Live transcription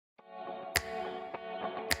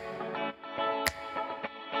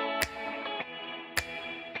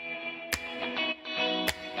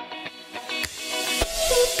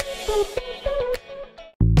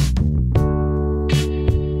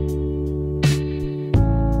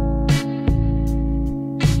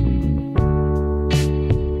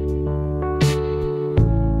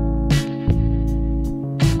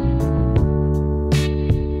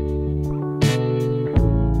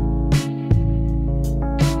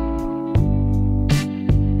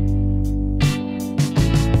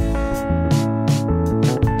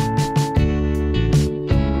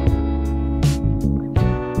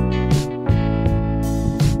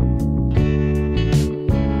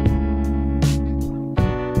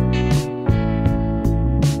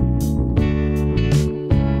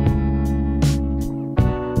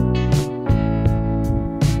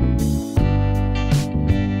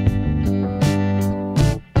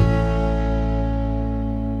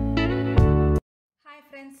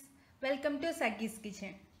Welcome to സഗീസ്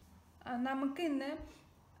kitchen. നമുക്ക് ഇന്ന്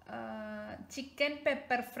chicken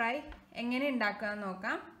pepper fry എങ്ങനെ ഉണ്ടാക്കാമെന്ന്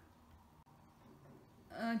നോക്കാം.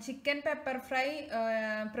 ചിക്കൻ പെപ്പർ ഫ്രൈ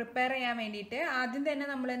പ്രിപ്പയർ ചെയ്യാൻ വേണ്ടിയിട്ട് ആദ്യം തന്നെ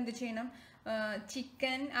നമ്മൾ എന്ത് ചെയ്യണം?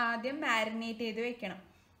 ചിക്കൻ ആദ്യം മാരിനേറ്റ് ചെയ്ത് വെക്കണം.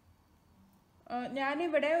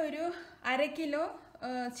 ഞാനിവിടെ ഒരു 1/2 കിലോ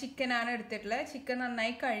ചിക്കനാണ് എടുത്തിട്ടുള്ളത്. ചിക്കൻ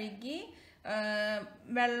നന്നായി കഴുകി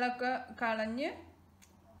വെള്ളമൊക്കെ കളഞ്ഞ്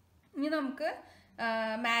ഇനി നമുക്ക്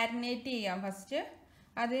മാരിനേറ്റ് ചെയ്യാം. ഫസ്റ്റ്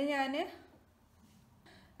അത് ഞാൻ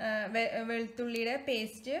വെളുത്തുള്ളിയുടെ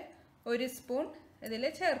പേസ്റ്റ് 1 സ്പൂൺ ഇതിൽ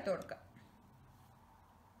ചേർത്ത് കൊടുക്കാം.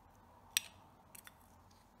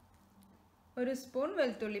 1 സ്പൂൺ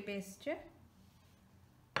വെളുത്തുള്ളി paste,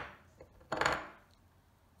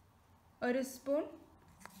 1 spoon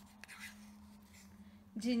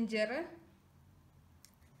ginger,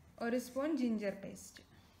 1 spoon ginger paste.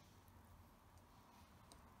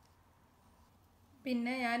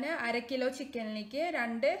 പിന്നെ ഞാൻ 1/2 കിലോ ചിക്കനിലേക്ക്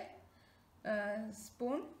 2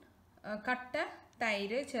 സ്പൂൺ കട്ട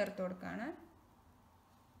തൈര് ചേർത്ത് കൊടുക്കുകയാണ്.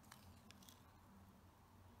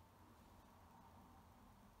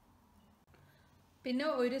 പിന്നെ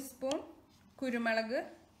 1 സ്പൂൺ കുരുമുളക്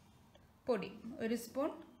പൊടി, 1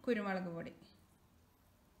 സ്പൂൺ കുരുമുളക് പൊടി.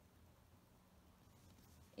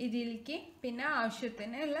 ഇതിലേക്ക് പിന്നെ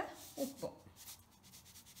ആവശ്യത്തിനുള്ള ഉപ്പും.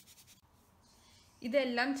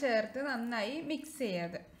 ഇതെല്ലാം ചേർത്ത് നന്നായി മിക്സ്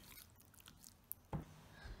ചെയ്യാതെ.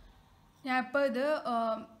 ഞാനിപ്പോൾ ഇത്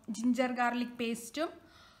ജിഞ്ചർ ഗാർലിക് പേസ്റ്റും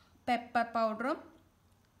പെപ്പർ പൗഡറും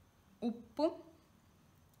ഉപ്പും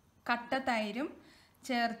കട്ട തൈരും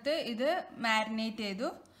ചേർത്ത് ഇത് മാരിനേറ്റ് ചെയ്തു.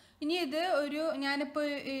 ഇനി ഇത് ഞാനിപ്പോൾ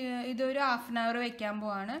ഇതൊരു 1/2 hour വെക്കാൻ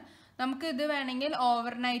പോവാണ്. നമുക്ക് ഇത് വേണമെങ്കിൽ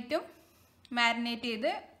ഓവർനൈറ്റും മാരിനേറ്റ്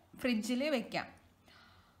ചെയ്ത് ഫ്രിഡ്ജിൽ വെക്കാം.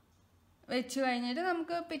 വെച്ച് കഴിഞ്ഞിട്ട്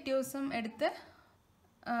നമുക്ക് പിറ്റേ ദിവസം എടുത്ത്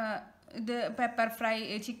ഇത്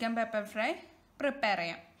ചിക്കൻ പെപ്പർ ഫ്രൈ പ്രിപ്പയർ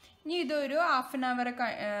ചെയ്യാം. ഇനി ഇതൊരു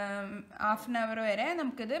 1/2 hour വരെ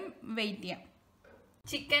നമുക്കിത് വെയിറ്റ് ചെയ്യാം.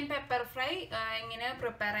 ചിക്കൻ പെപ്പർ ഫ്രൈ എങ്ങനെ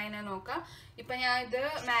പ്രിപ്പയർ ചെയ്യാൻ നോക്കാം. ഇപ്പം ഞാൻ ഇത്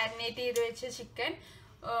മാരിനേറ്റ് ചെയ്ത് വെച്ച ചിക്കൻ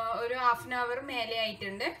ഒരു 1/2 hour മേലെ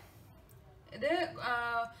ആയിട്ടുണ്ട്. ഇത്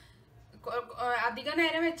അധിക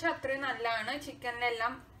നേരം വെച്ചാൽ അത്രയും നല്ലതാണ്.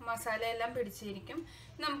 ചിക്കനിലെല്ലാം മസാല എല്ലാം പിടിച്ചിരിക്കും.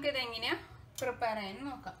 നമുക്കിത് എങ്ങനെയാണ് പ്രിപ്പയർ ചെയ്യാൻ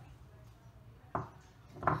നോക്കാം.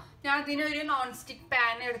 ഞാൻ അതിനൊരു നോൺ സ്റ്റിക്ക്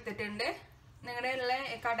പാൻ എടുത്തിട്ടുണ്ട്. നിങ്ങളുടെ ഉള്ള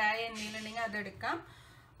കടായി എന്തെങ്കിലും ഉണ്ടെങ്കിൽ അതെടുക്കാം.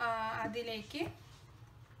 അതിലേക്ക്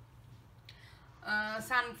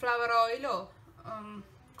സൺഫ്ലവർ ഓയിലോ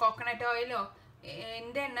കോക്കനട്ട് ഓയിലോ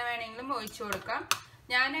എന്ത് എണ്ണ വേണമെങ്കിലും ഒഴിച്ചു കൊടുക്കാം.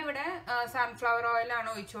 ഞാനിവിടെ സൺഫ്ലവർ ഓയിലാണ്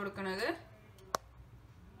ഒഴിച്ചു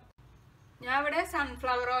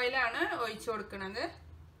കൊടുക്കുന്നത്.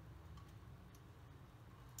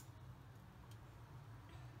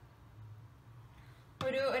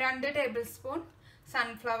 ഒരു 2 ടേബിൾ സ്പൂൺ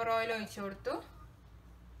സൺഫ്ലവർ ഓയിൽ ഒഴിച്ചു കൊടുത്തു.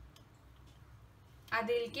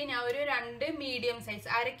 അതിലേക്ക് ഞാൻ ഒരു 2 മീഡിയം സൈസ്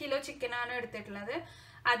 1/2 കിലോ ചിക്കനാണ് എടുത്തിട്ടുള്ളത്.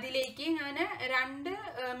 അതിലേക്ക് ഞാൻ 2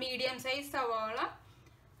 മീഡിയം സൈസ് സവാള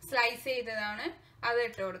സ്ലൈസ് ചെയ്തതാണ് അത്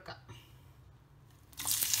ഇട്ട് കൊടുക്കാം.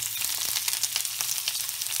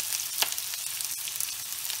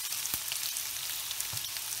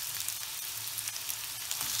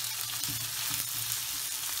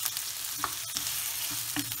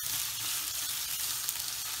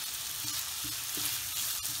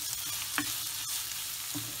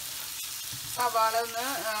 സവാള ഒന്ന്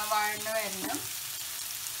വഴന്ന് വരണം.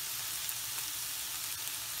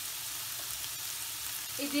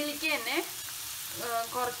 ഇതിലേക്ക് തന്നെ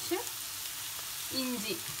കുറച്ച്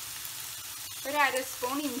ഇഞ്ചി, ഒരു 1/2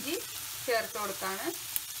 സ്പൂൺ ഇഞ്ചി ചേർത്ത് കൊടുക്കാണ്.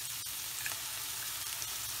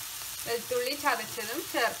 വെളുത്തുള്ളി ചതച്ചതും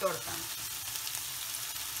ചേർത്ത് കൊടുക്കാണ്.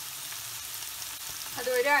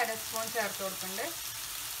 അതൊരു 1/2 സ്പൂൺ ചേർത്ത് കൊടുക്കുന്നുണ്ട്.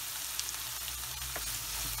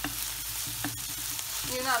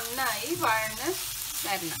 ഇത് നന്നായി വഴന്ന്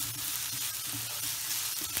വരണം.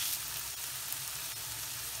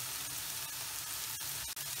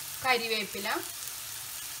 കരിവേപ്പില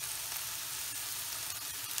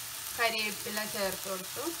ചേർത്ത്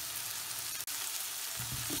കൊടുത്തു.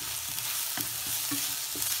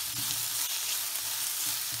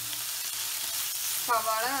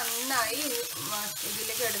 സവാള നന്നായി ഇതിൽ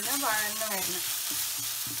കിടന്ന് വഴന്ന് വരണം.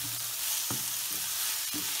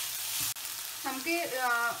 നമുക്ക്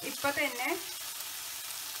ഇപ്പൊ തന്നെ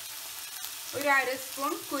ഒരു 1/2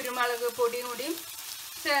 സ്പൂൺ കുരുമുളക് പൊടി കൂടി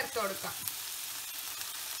ചേർത്ത് കൊടുക്കാം.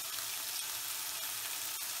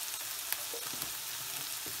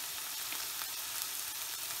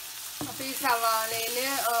 അപ്പൊ ഈ സവാളയില്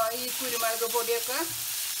ഈ കുരുമുളക് പൊടിയൊക്കെ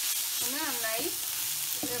ഒന്ന് നന്നായി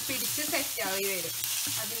പിടിച്ച് സെറ്റായി വരും.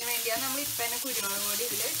 അതിന് വേണ്ടിയാണ് നമ്മൾ ഇപ്പം തന്നെ കുരുമുളക് പൊടി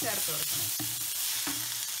ഇതിൽ ചേർത്ത് കൊടുക്കുന്നത്.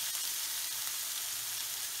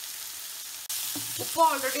 ഉപ്പ്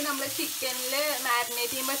ഓൾറെഡി നമ്മൾ ചിക്കനിൽ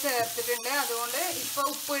മാരിനേറ്റ് ചെയ്യുമ്പോൾ ചേർത്തിട്ടുണ്ട്. അതുകൊണ്ട് ഇപ്പോൾ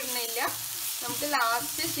ഉപ്പ് ഇടുന്നില്ല. നമുക്ക്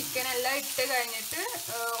ലാസ്റ്റ് ചിക്കൻ എല്ലാം ഇട്ട് കഴിഞ്ഞിട്ട്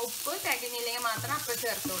ഉപ്പ് തികഞ്ഞില്ലെങ്കിൽ മാത്രം അപ്പോൾ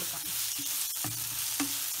ചേർത്ത് കൊടുക്കാം.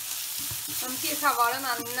 നമുക്ക് ഈ സവാള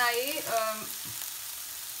നന്നായി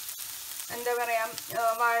എന്താ പറയുക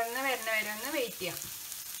വഴന്ന് വരുന്ന വരെ ഒന്ന് വെയിറ്റ് ചെയ്യാം.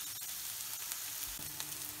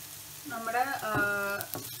 നമ്മുടെ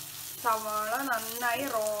സവാള നന്നായി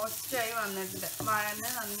റോസ്റ്റായി വന്നിട്ടുണ്ട്. വഴന്ന്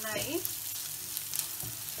നന്നായി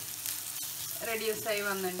റെഡ്യൂസായി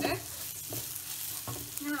വന്നിട്ടുണ്ട്.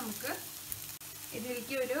 ഇനി നമുക്ക്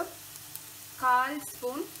ഇതിലേക്ക് ഒരു 1/4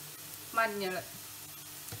 സ്പൂൺ മഞ്ഞൾ,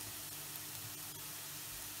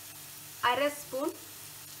 1/2 സ്പൂൺ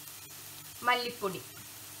മല്ലിപ്പൊടി,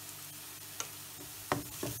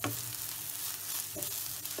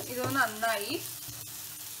 ഇത് നന്നായി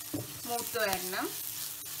മൂത്ത് വരണം.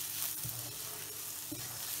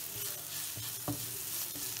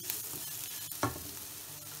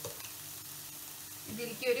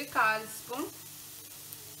 ഇതിലേക്ക് ഒരു 1/4 സ്പൂൺ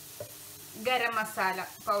ഗരം മസാല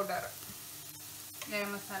പൗഡർ,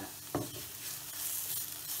 ഗരം മസാല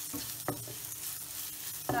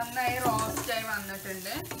നന്നായി റോസ്റ്റായി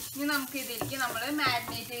വന്നിട്ടുണ്ട്. ഇനി നമുക്ക് ഇതിലേക്ക് നമ്മൾ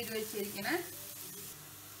മാരിനേറ്റ് ചെയ്ത് വെച്ചിരിക്കുന്ന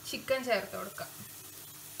ചിക്കൻ ചേർത്ത് കൊടുക്കാം.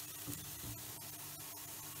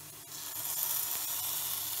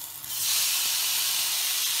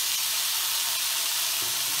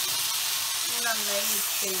 നന്നായി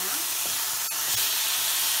മിക്സ് ചെയ്യാം.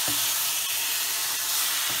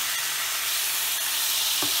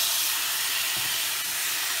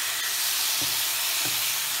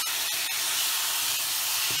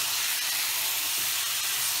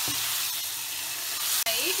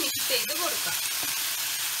 മിക്സ് ചെയ്ത് കൊടുക്കാം.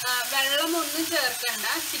 വെള്ളമൊന്നും ചേർക്കണ്ട.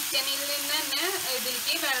 ചിക്കനിൽ നിന്ന് തന്നെ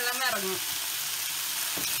ഇതിലേക്ക് വെള്ളം ഇറങ്ങും.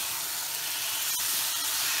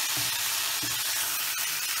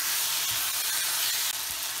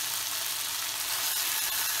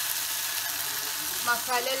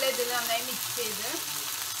 മസാല എല്ലാം ഇതിൽ നന്നായി മിക്സ് ചെയ്ത്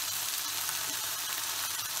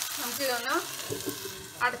നമുക്കിതൊന്ന്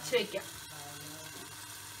അടച്ചു വയ്ക്കാം.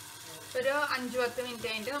 ഒരു 5-10 മിനിറ്റ്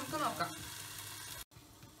കഴിഞ്ഞിട്ട് നമുക്ക് നോക്കാം.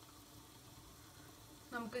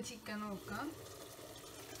 നമുക്ക് ചിക്കൻ നോക്കാം.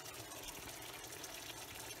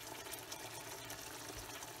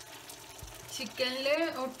 ചിക്കനിൽ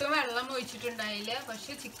ഒട്ടും വെള്ളം ഒഴിച്ചിട്ടുണ്ടായില്ല.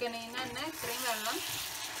 പക്ഷെ ചിക്കനിൽ നിന്ന് തന്നെ ഇത്രയും വെള്ളം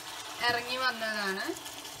ഇറങ്ങി വന്നതാണ്.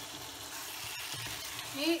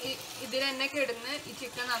 ഈ ഇതിൽ തന്നെ കിടന്ന് ഈ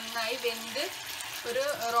ചിക്കൻ നന്നായി വെന്ത് ഒരു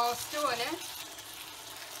റോസ്റ്റ് പോലെ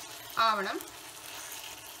ആവണം.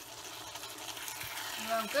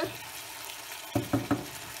 നമുക്ക്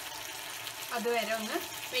അതുവരെ ഒന്ന്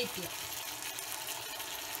വെയിറ്റ് ചെയ്യാം.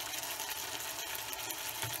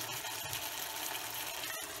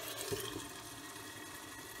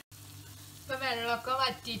 ഇപ്പൊ വെള്ളമൊക്കെ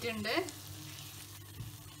വറ്റിയിട്ടുണ്ട്.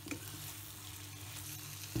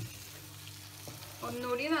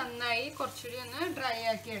 ഒന്നുകൂടി നന്നായി കുറച്ചുകൂടി ഒന്ന് ഡ്രൈ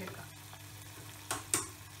ആക്കി എടുക്കാം.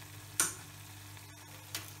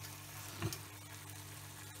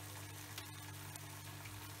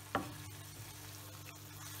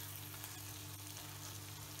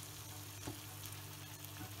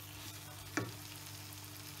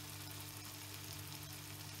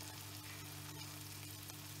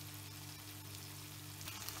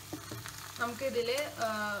 നമുക്കിതിൽ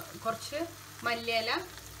കുറച്ച് മല്ലിയില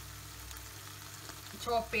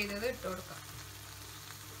ചോപ്പ് ചെയ്തത് ഇട്ട് കൊടുക്കാം.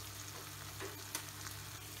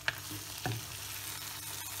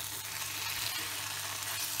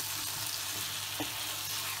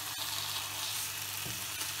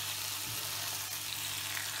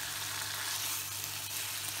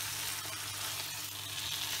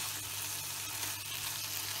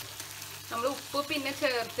 നമ്മൾ ഉപ്പ് പിന്നെ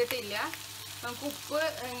ചേർത്തിട്ടില്ല. നമുക്ക് ഉപ്പ്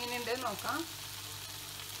എങ്ങനെയുണ്ട് നോക്കാം.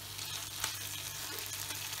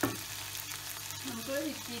 നമുക്ക്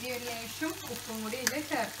ഇത്തിരി ഒരു ലേശം ഉപ്പും കൂടി ഇതിൽ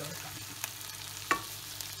ചേർത്ത് കൊടുക്കാം.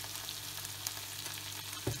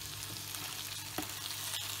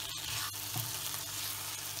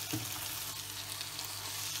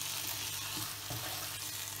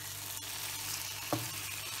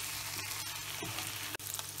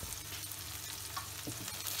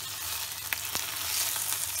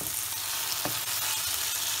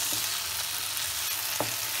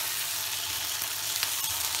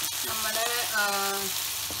 നമ്മുടെ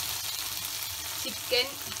ചിക്കൻ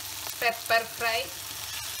പെപ്പർ ഫ്രൈ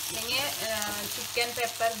അല്ലെങ്കിൽ ചിക്കൻ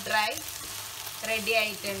പെപ്പർ ഡ്രൈ റെഡി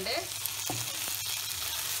ആയിട്ടുണ്ട്.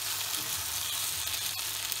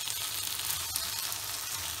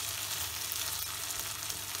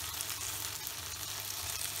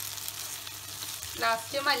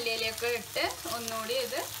 ലാസ്റ്റ് മല്ലിയിലൊക്കെ ഇട്ട് ഒന്നുകൂടി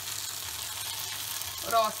ഇത്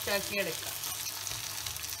റോസ്റ്റ് ആക്കി എടുക്കാം.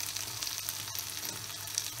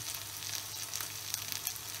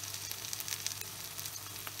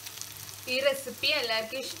 ഈ റെസിപ്പി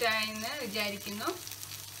എല്ലാവർക്കും ഇഷ്ടമായെന്ന് വിചാരിക്കുന്നു.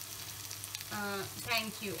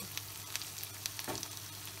 Thank you.